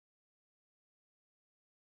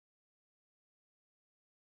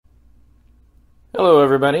Hello,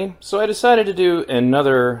 everybody. So I decided to do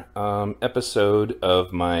another episode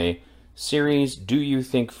of my series, Do You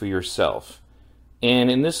Think for Yourself?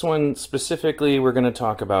 And in this one specifically, we're going to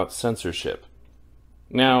talk about censorship.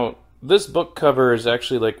 Now, this book cover is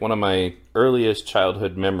actually like one of my earliest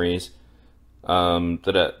childhood memories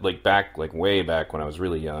way back when I was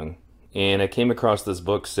really young. And I came across this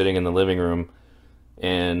book sitting in the living room,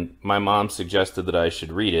 and my mom suggested that I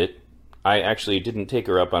should read it. I actually didn't take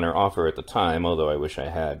her up on her offer at the time, although I wish I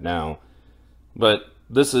had now. But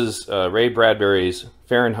this is Ray Bradbury's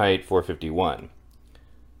Fahrenheit 451.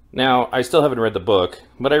 Now, I still haven't read the book,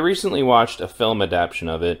 but I recently watched a film adaptation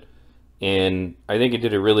of it, and I think it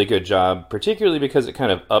did a really good job, particularly because it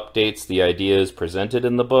kind of updates the ideas presented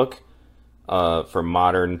in the book for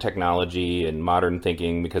modern technology and modern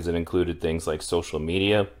thinking, because it included things like social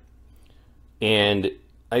media. And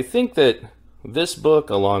I think that this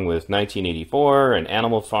book, along with 1984 and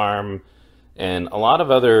Animal Farm and a lot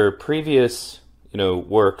of other previous,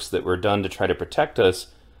 works that were done to try to protect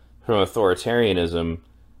us from authoritarianism,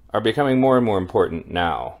 are becoming more and more important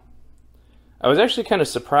now. I was actually kind of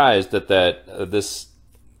surprised that this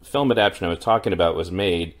film adaptation I was talking about was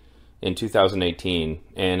made in 2018,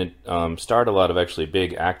 and it starred a lot of actually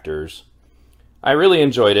big actors. I really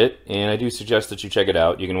enjoyed it, and I do suggest that you check it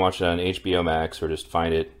out. You can watch it on HBO Max or just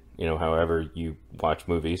find it however you watch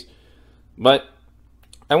movies. But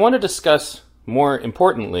I want to discuss, more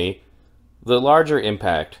importantly, the larger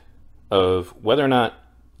impact of whether or not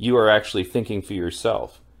you are actually thinking for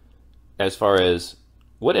yourself, as far as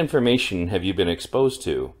what information have you been exposed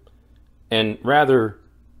to, and rather,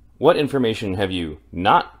 what information have you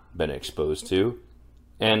not been exposed to,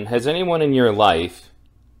 and has anyone in your life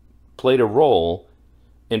played a role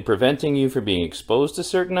in preventing you from being exposed to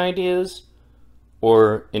certain ideas,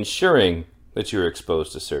 or ensuring that you're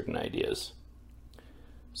exposed to certain ideas.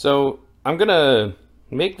 So I'm going to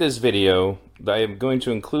make this video that I am going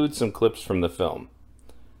to include some clips from the film.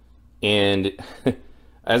 And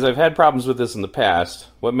as I've had problems with this in the past,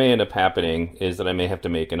 what may end up happening is that I may have to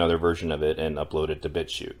make another version of it and upload it to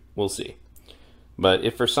BitChute. We'll see. But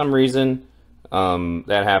if for some reason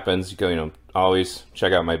that happens, always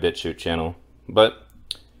check out my BitChute channel. But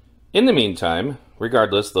in the meantime,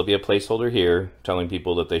 regardless, there'll be a placeholder here telling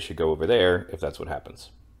people that they should go over there if that's what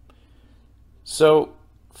happens. So,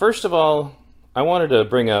 first of all, I wanted to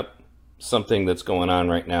bring up something that's going on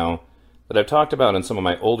right now that I've talked about in some of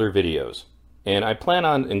my older videos. And I plan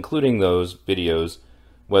on including those videos,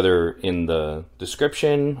 whether in the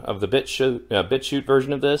description of the BitChute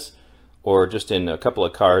version of this, or just in a couple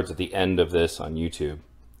of cards at the end of this on YouTube.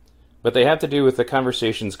 But they have to do with the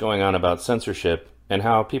conversations going on about censorship and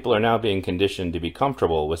how people are now being conditioned to be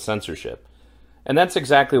comfortable with censorship. And that's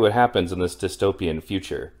exactly what happens in this dystopian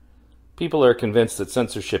future. People are convinced that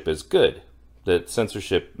censorship is good, that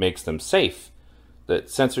censorship makes them safe, that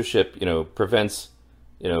censorship, prevents,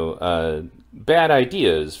 bad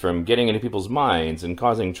ideas from getting into people's minds and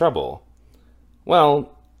causing trouble.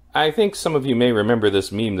 Well, I think some of you may remember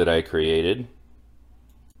this meme that I created.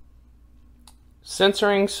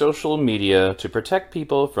 Censoring social media to protect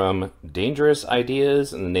people from dangerous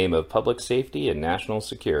ideas in the name of public safety and national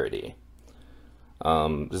security.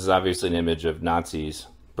 This is obviously an image of Nazis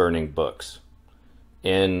burning books.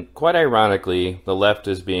 And quite ironically, the left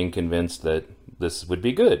is being convinced that this would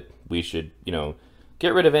be good. We should,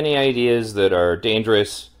 get rid of any ideas that are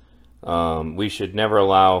dangerous. We should never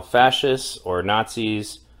allow fascists or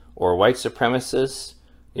Nazis or white supremacists,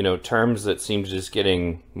 terms that seem to just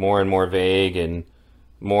getting more and more vague and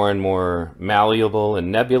more malleable and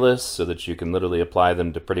nebulous, so that you can literally apply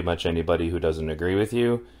them to pretty much anybody who doesn't agree with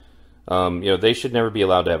you. They should never be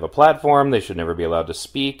allowed to have a platform. They should never be allowed to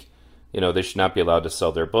speak. They should not be allowed to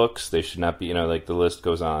sell their books. They should not be, the list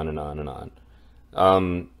goes on and on and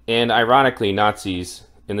on. And ironically, Nazis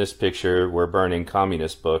in this picture were burning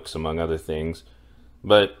communist books, among other things.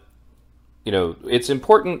 But, it's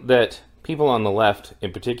important that people on the left,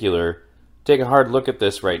 in particular, take a hard look at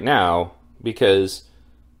this right now, because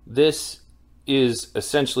this is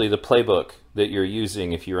essentially the playbook that you're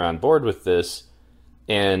using if you're on board with this.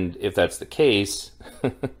 And if that's the case,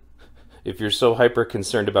 if you're so hyper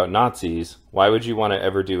concerned about Nazis, why would you want to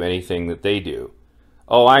ever do anything that they do?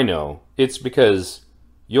 Oh, I know. It's because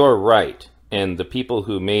you're right, and the people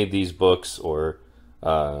who made these books or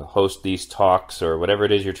host these talks or whatever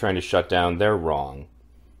it is you're trying to shut down, they're wrong.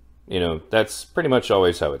 That's pretty much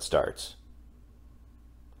always how it starts.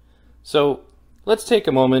 So let's take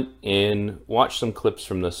a moment and watch some clips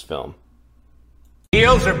from this film.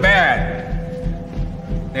 Ideals are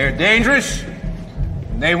bad. They're dangerous.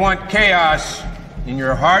 And they want chaos in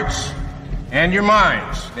your hearts and your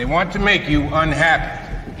minds. They want to make you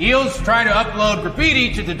unhappy. Eels try to upload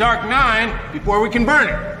graffiti to the Dark Nine before we can burn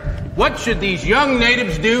it. What should these young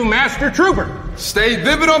natives do, Master Trooper? Stay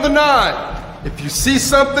vivid on the Nine. If you see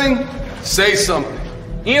something, say something.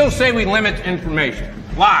 Eels say we limit information.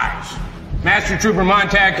 Lies. Master Trooper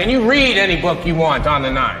Montag, can you read any book you want on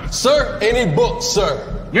the Nine? Sir, any book,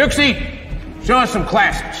 sir. Yuxi, show us some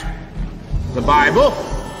classics. The Bible.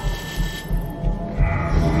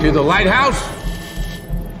 To the Lighthouse.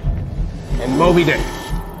 And Moby Dick.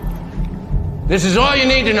 This is all you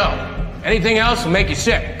need to know. Anything else will make you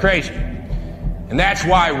sick, crazy. And that's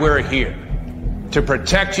why we're here. To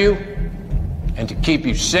protect you and to keep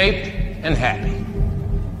you safe and happy.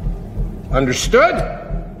 Understood?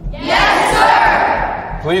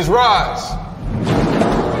 Yes, sir! Please rise.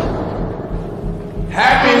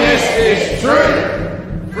 Happiness is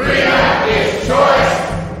truth. Freedom is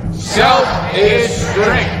choice. Self is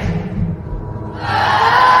strength.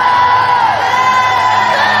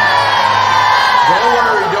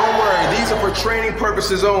 Don't worry. These are for training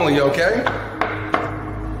purposes only, okay?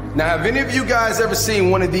 Now, have any of you guys ever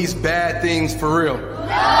seen one of these bad things for real?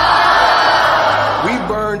 We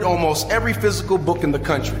burned almost every physical book in the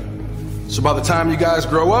country. So by the time you guys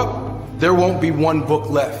grow up, there won't be one book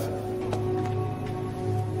left.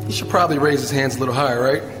 He should probably raise his hands a little higher,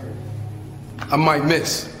 right? I might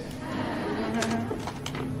miss.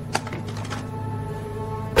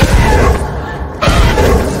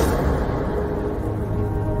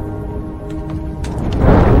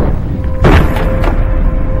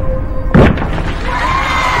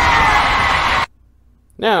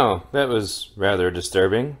 Now, that was rather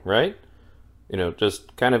disturbing, right? You know,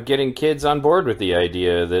 just kind of getting kids on board with the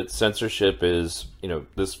idea that censorship is, you know,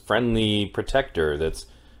 this friendly protector that's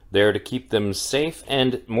there to keep them safe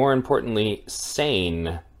and, more importantly,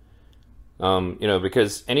 sane. You know,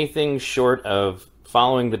 because anything short of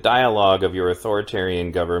following the dialogue of your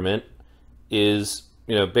authoritarian government is,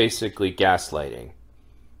 you know, basically gaslighting.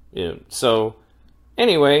 You know, so,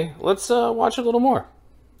 anyway, let's watch a little more.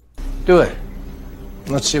 Do it.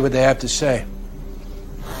 Let's see what they have to say.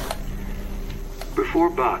 Before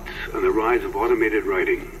bots and the rise of automated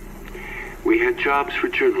writing, we had jobs for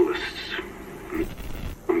journalists.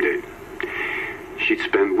 Mom did. She'd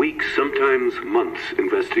spend weeks, sometimes months,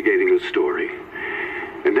 investigating a story,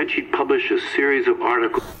 and then she'd publish a series of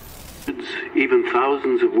articles, even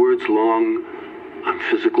thousands of words long, on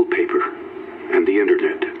physical paper and the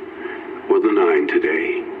internet, or the Nine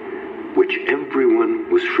today, which everyone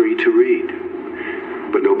was free to read.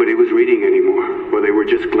 But nobody was reading anymore, or they were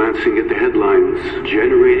just glancing at the headlines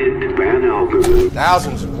generated by an algorithm.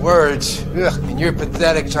 Thousands of words. Ugh. In your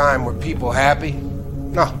pathetic time, were people happy?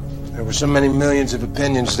 No. There were so many millions of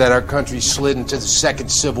opinions that our country slid into the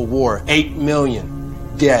Second Civil War. 8 million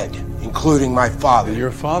dead, including my father.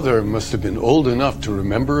 Your father must have been old enough to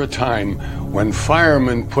remember a time when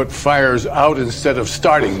firemen put fires out instead of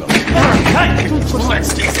starting them.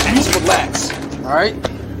 Relax. All right?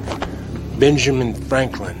 Benjamin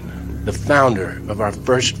Franklin, the founder of our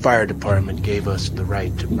first fire department, gave us the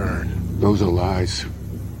right to burn. Those are lies.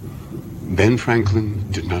 Ben Franklin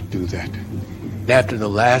did not do that. After the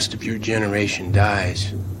last of your generation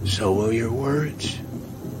dies, so will your words,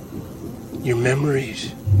 your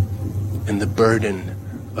memories, and the burden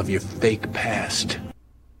of your fake past.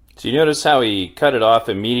 So you notice how he cut it off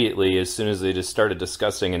immediately as soon as they just started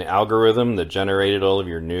discussing an algorithm that generated all of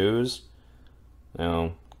your news?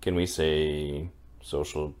 Now, can we say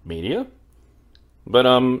social media? But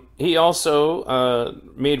he also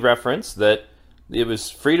made reference that it was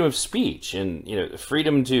freedom of speech and, you know,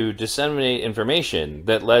 freedom to disseminate information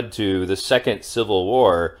that led to the Second Civil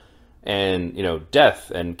War and, you know,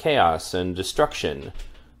 death and chaos and destruction,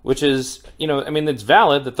 which is, you know, I mean, it's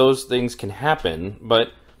valid that those things can happen,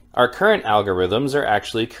 but our current algorithms are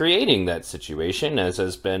actually creating that situation, as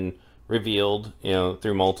has been revealed, you know,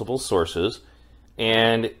 through multiple sources.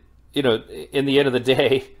 And, you know, in the end of the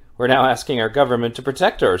day, we're now asking our government to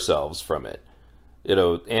protect ourselves from it. You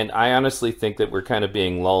know, and I honestly think that we're kind of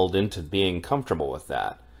being lulled into being comfortable with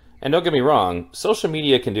that. And don't get me wrong, social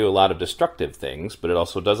media can do a lot of destructive things, but it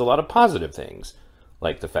also does a lot of positive things,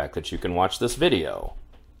 like the fact that you can watch this video.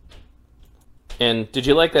 And did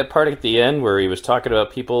you like that part at the end where he was talking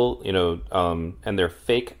about people, you know, and their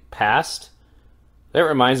fake past? That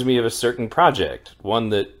reminds me of a certain project, one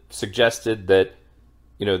that suggested that,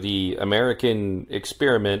 you know, the American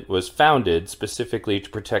experiment was founded specifically to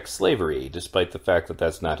protect slavery, despite the fact that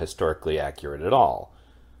that's not historically accurate at all.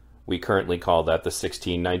 We currently call that the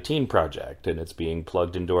 1619 Project, and it's being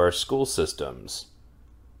plugged into our school systems.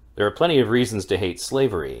 There are plenty of reasons to hate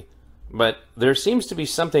slavery, But there seems to be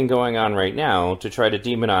something going on right now to try to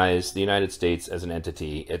demonize the United States as an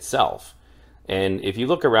entity itself. And if you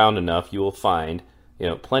look around enough, you will find,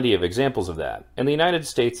 plenty of examples of that. And the United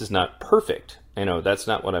States is not perfect. That's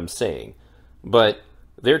not what I'm saying. But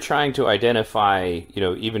they're trying to identify,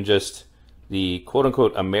 even just the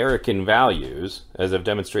quote-unquote American values, as I've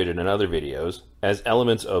demonstrated in other videos, as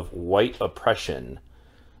elements of white oppression.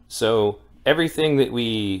 So everything that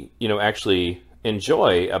we, actually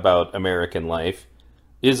enjoy about American life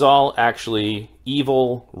is all actually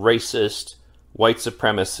evil, racist, white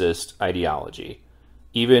supremacist ideology,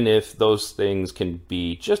 even if those things can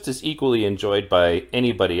be just as equally enjoyed by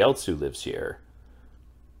anybody else who lives here.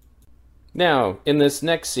 Now, in this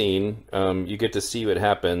next scene, you get to see what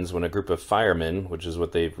happens when a group of firemen, which is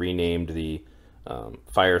what they've renamed the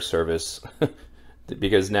fire service,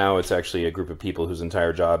 because now it's actually a group of people whose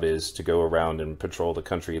entire job is to go around and patrol the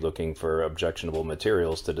country looking for objectionable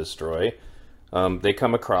materials to destroy. They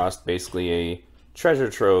come across basically a treasure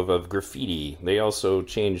trove of graffiti. They also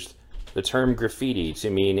changed the term graffiti to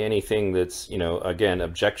mean anything that's, again,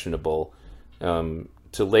 objectionable,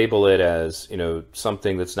 to label it as,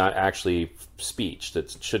 something that's not actually speech,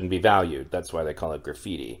 that shouldn't be valued. That's why they call it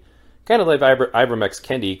graffiti. Kind of like Ibram X.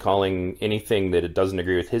 Kendi calling anything that it doesn't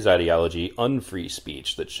agree with his ideology unfree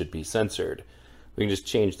speech that should be censored. We can just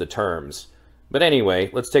change the terms. But anyway,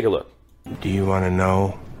 let's take a look. Do you want to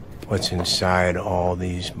know what's inside all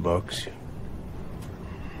these books?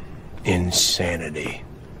 Insanity.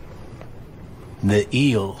 The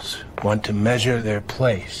eels want to measure their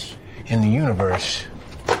place in the universe,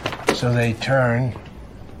 so they turn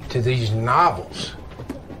to these novels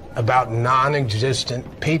about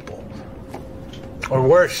non-existent people. Or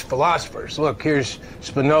worse, philosophers. Look, here's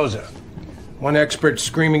Spinoza. One expert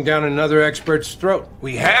screaming down another expert's throat.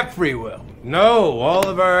 We have free will. No, all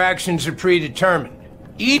of our actions are predetermined.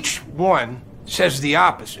 Each one says the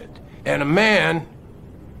opposite. And a man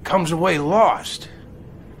comes away lost,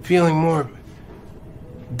 feeling more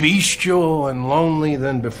bestial and lonely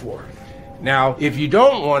than before. Now, if you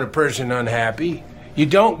don't want a person unhappy, you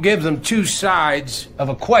don't give them two sides of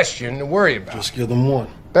a question to worry about. Just give them one.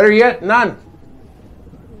 Better yet, none.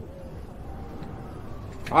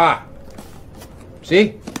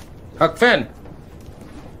 See? Huck Finn.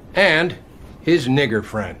 And his nigger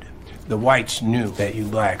friend. The whites knew that you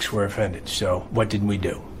blacks were offended, so what did we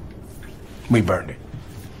do? We burned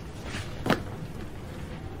it.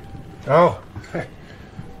 Oh.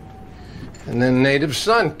 And then Native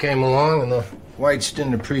Son came along, and the whites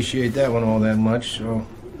didn't appreciate that one all that much, so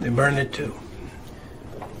they burned it too.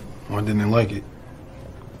 Why didn't they like it?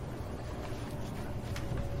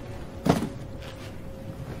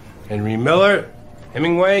 Henry Miller,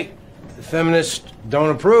 Hemingway, the feminists don't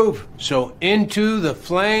approve, so into the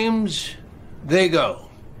flames they go.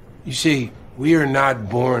 You see, we are not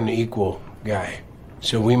born equal, Guy,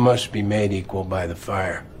 so we must be made equal by the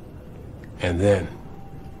fire. And then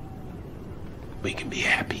we can be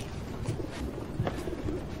happy.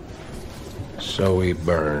 So we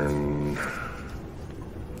burn.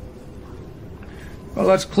 Well,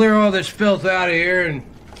 let's clear all this filth out of here and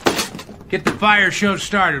get the fire show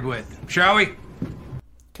started with, shall we?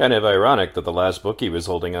 Kind of ironic that the last book he was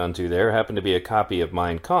holding on to there happened to be a copy of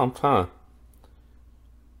Mein Kampf, huh?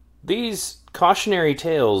 These cautionary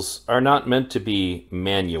tales are not meant to be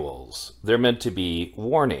manuals. They're meant to be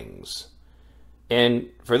warnings. And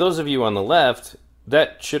for those of you on the left,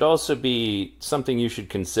 that should also be something you should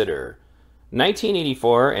consider.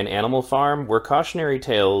 1984 and Animal Farm were cautionary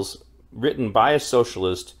tales written by a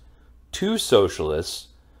socialist to socialists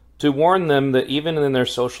to warn them that even in their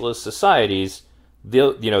socialist societies,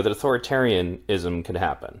 that authoritarianism could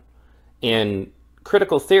happen. And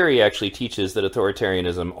critical theory actually teaches that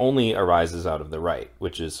authoritarianism only arises out of the right,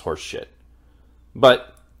 which is horseshit.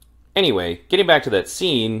 But anyway, getting back to that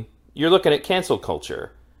scene, you're looking at cancel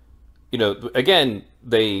culture. Again,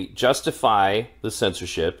 they justify the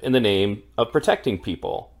censorship in the name of protecting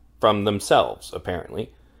people from themselves,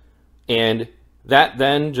 apparently. And that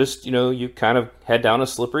then just, you kind of head down a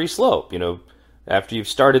slippery slope. After you've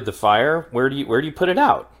started the fire, where do you put it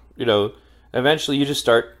out? Eventually you just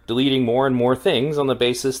start deleting more and more things on the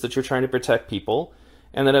basis that you're trying to protect people.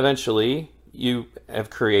 And then eventually you have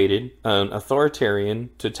created an authoritarian,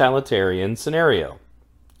 totalitarian scenario.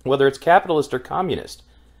 Whether it's capitalist or communist,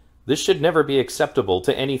 this should never be acceptable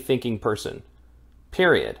to any thinking person.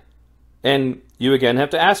 Period. And you again have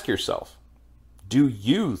to ask yourself, do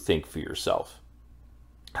you think for yourself?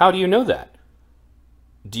 How do you know that?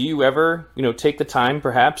 Do you ever, take the time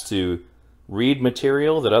perhaps to read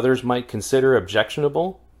material that others might consider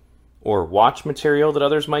objectionable? Or watch material that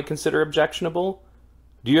others might consider objectionable?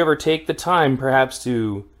 Do you ever take the time, perhaps,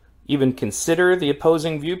 to even consider the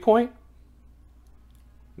opposing viewpoint?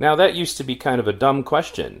 Now, that used to be kind of a dumb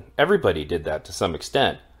question. Everybody did that to some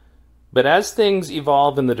extent. But as things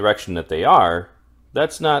evolve in the direction that they are,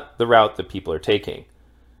 that's not the route that people are taking.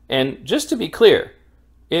 And just to be clear,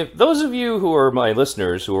 if those of you who are my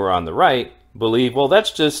listeners who are on the right believe, well,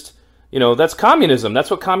 that's just, that's communism.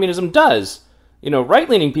 That's what communism does.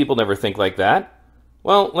 Right-leaning people never think like that.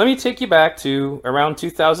 Well, let me take you back to around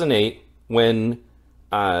 2008 when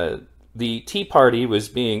the Tea Party was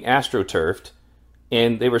being astroturfed,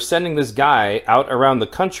 and they were sending this guy out around the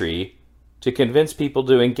country to convince people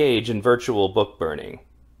to engage in virtual book burning.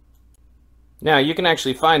 Now, you can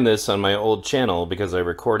actually find this on my old channel because I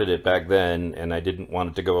recorded it back then and I didn't want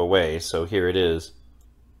it to go away, so here it is.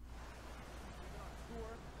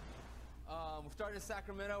 We're starting in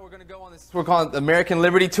Sacramento. We're going to go on this, we're calling it the American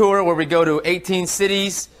Liberty Tour, where we go to 18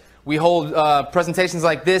 cities. We hold presentations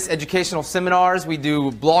like this, educational seminars. We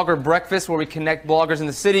do blogger breakfast where we connect bloggers in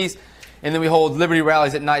the cities. And then we hold liberty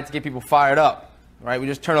rallies at night to get people fired up. Right? We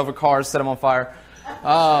just turn over cars, set them on fire.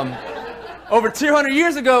 Over 200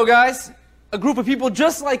 years ago, guys, a group of people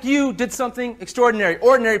just like you did something extraordinary.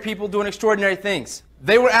 Ordinary people doing extraordinary things.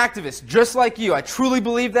 They were activists just like you. I truly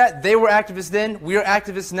believe that. They were activists then. We are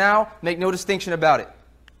activists now. Make no distinction about it.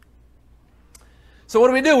 So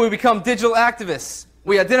what do? We become digital activists.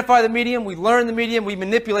 We identify the medium, we learn the medium, we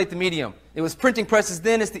manipulate the medium. It was printing presses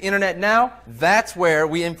then, it's the internet now. That's where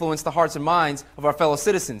we influence the hearts and minds of our fellow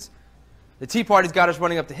citizens. The Tea Party's got us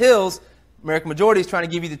running up the hills. American majority is trying to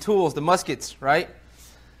give you the tools, the muskets, right?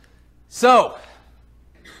 So,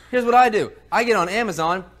 here's what I do. I get on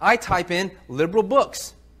Amazon, I type in liberal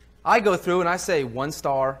books. I go through and I say 1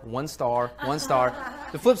 star, 1 star, 1 star.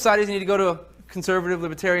 The flip side is you need to go to a conservative,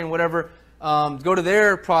 libertarian, whatever, go to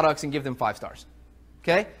their products and give them 5 stars.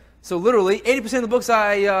 Okay? So literally, 80% of the books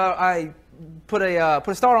I put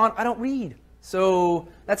a star on, I don't read. So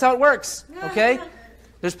that's how it works. Okay?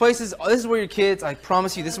 There's places, this is where your kids, I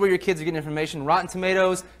promise you, this is where your kids are getting information. Rotten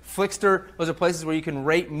Tomatoes, Flickster, those are places where you can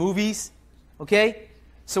rate movies. Okay?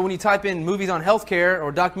 So when you type in movies on healthcare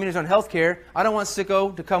or documentaries on healthcare, I don't want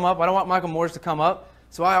Sicko to come up. I don't want Michael Moores to come up.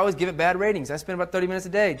 So I always give it bad ratings. I spend about 30 minutes a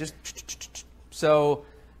day. So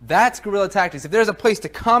that's guerrilla tactics. If there's a place to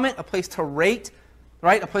comment, a place to rate,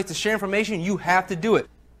 right, a place to share information, you have to do it.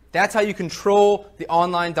 That's how you control the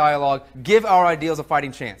online dialogue. Give our ideals a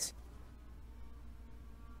fighting chance.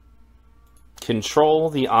 Control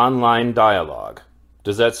the online dialogue.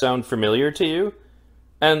 Does that sound familiar to you?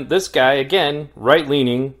 And this guy, again,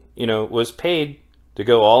 right-leaning, was paid to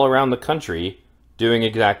go all around the country doing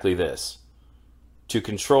exactly this. To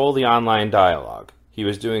control the online dialogue. He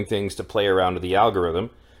was doing things to play around with the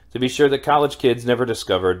algorithm to be sure that college kids never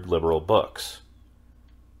discovered liberal books.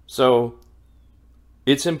 So,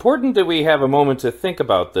 it's important that we have a moment to think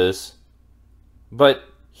about this, but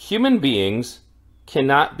human beings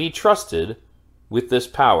cannot be trusted with this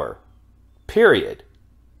power. Period.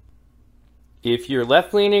 If you're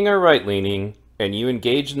left-leaning or right-leaning, and you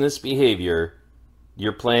engage in this behavior,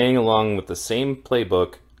 you're playing along with the same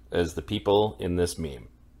playbook as the people in this meme.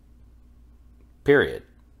 Period.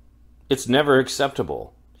 It's never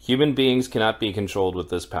acceptable. Human beings cannot be controlled with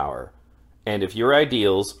this power. And if your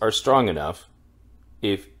ideals are strong enough,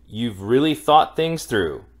 if you've really thought things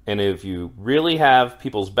through, and if you really have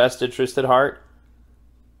people's best interest at heart,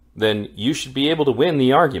 then you should be able to win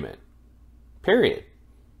the argument. Period.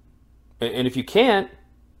 And if you can't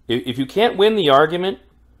win the argument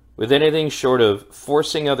with anything short of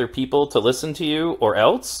forcing other people to listen to you or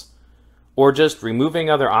else, or just removing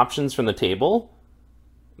other options from the table,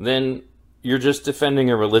 then you're just defending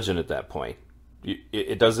a religion at that point.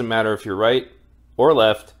 It doesn't matter if you're right or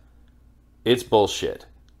left. It's bullshit.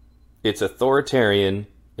 It's authoritarian.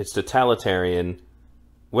 It's totalitarian.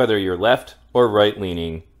 Whether you're left or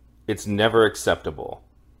right-leaning, it's never acceptable.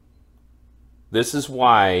 This is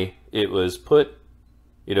why it was put,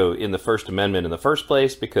 in the First Amendment in the first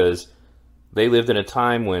place, because they lived in a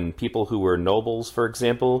time when people who were nobles, for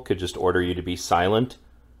example, could just order you to be silent.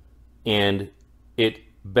 And it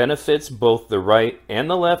benefits both the right and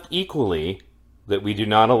the left equally that we do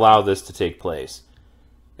not allow this to take place.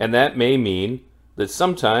 And that may mean that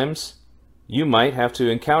sometimes you might have to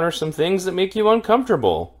encounter some things that make you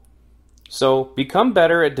uncomfortable. So become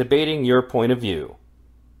better at debating your point of view.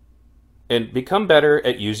 And become better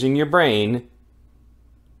at using your brain,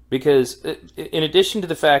 because in addition to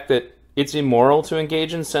the fact that it's immoral to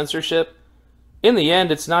engage in censorship, in the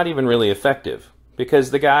end it's not even really effective,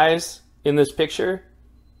 because the guys in this picture,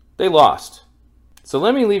 they lost. So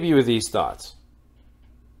let me leave you with these thoughts.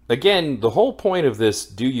 Again, the whole point of this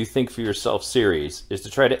Do You Think for Yourself series is to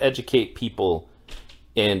try to educate people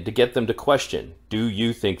and to get them to question, do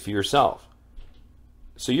you think for yourself?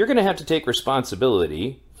 So you're going to have to take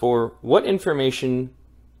responsibility for what information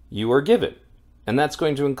you are given. And that's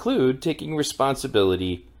going to include taking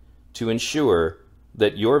responsibility to ensure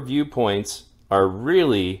that your viewpoints are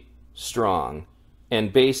really strong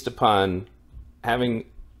and based upon having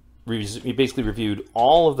basically reviewed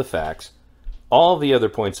all of the facts, all of the other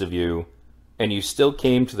points of view, and you still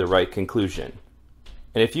came to the right conclusion.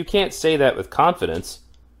 And if you can't say that with confidence,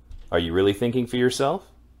 are you really thinking for yourself?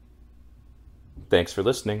 Thanks for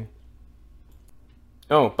listening.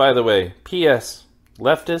 Oh, by the way, P.S.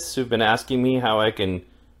 Leftists who've been asking me how I can,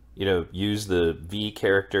 use the V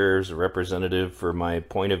character as a representative for my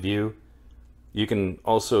point of view, you can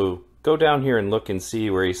also go down here and look and see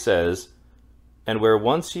where he says, and where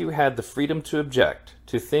once you had the freedom to object,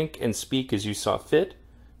 to think and speak as you saw fit,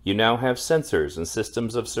 you now have censors and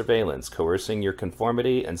systems of surveillance coercing your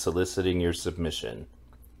conformity and soliciting your submission.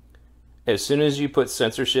 As soon as you put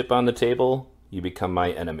censorship on the table, you become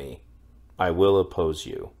my enemy. I will oppose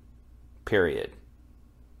you. Period.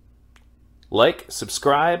 Like,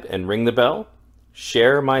 subscribe, and ring the bell.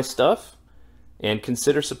 Share my stuff. And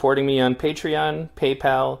consider supporting me on Patreon,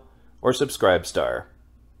 PayPal, or Subscribestar.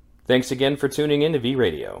 Thanks again for tuning in to V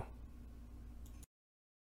Radio.